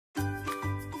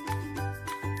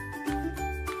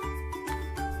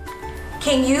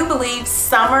Can you believe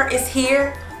summer is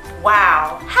here?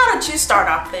 Wow, how did you start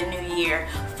off the new year?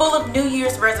 Full of New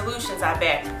Year's resolutions, I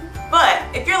bet. But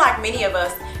if you're like many of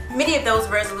us, many of those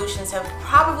resolutions have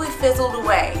probably fizzled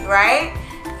away, right?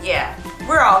 Yeah,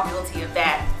 we're all guilty of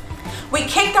that. We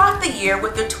kicked off the year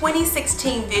with the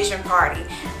 2016 Vision Party.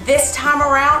 This time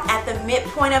around, at the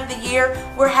midpoint of the year,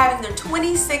 we're having the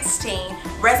 2016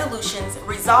 resolutions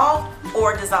resolved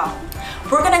or dissolved.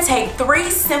 We're going to take 3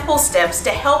 simple steps to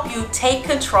help you take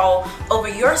control over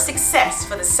your success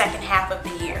for the second half of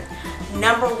the year.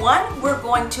 Number 1, we're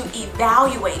going to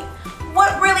evaluate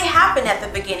what really happened at the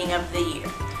beginning of the year.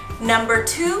 Number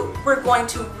 2, we're going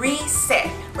to reset.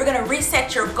 We're going to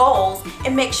reset your goals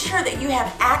and make sure that you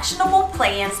have actionable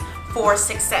plans for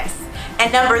success.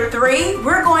 And number 3,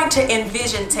 we're going to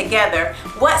envision together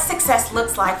what success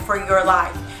looks like for your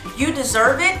life. You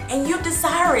deserve it and you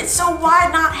desire it, so why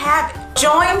not have it?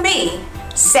 Join me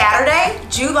Saturday,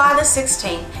 July the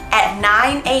 16th at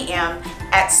 9 a.m.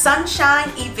 at Sunshine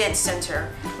Event Center,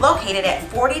 located at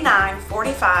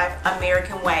 4945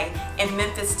 American Way in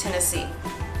Memphis, Tennessee.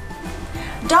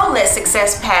 Don't let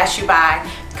success pass you by.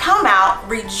 Come out,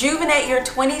 rejuvenate your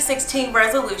 2016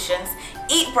 resolutions,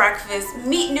 eat breakfast,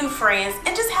 meet new friends,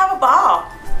 and just have a ball.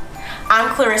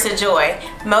 I'm Clarissa Joi,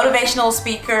 motivational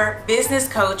speaker, business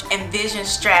coach, and vision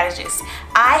strategist.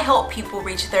 I help people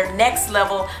reach their next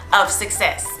level of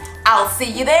success. I'll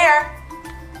see you there.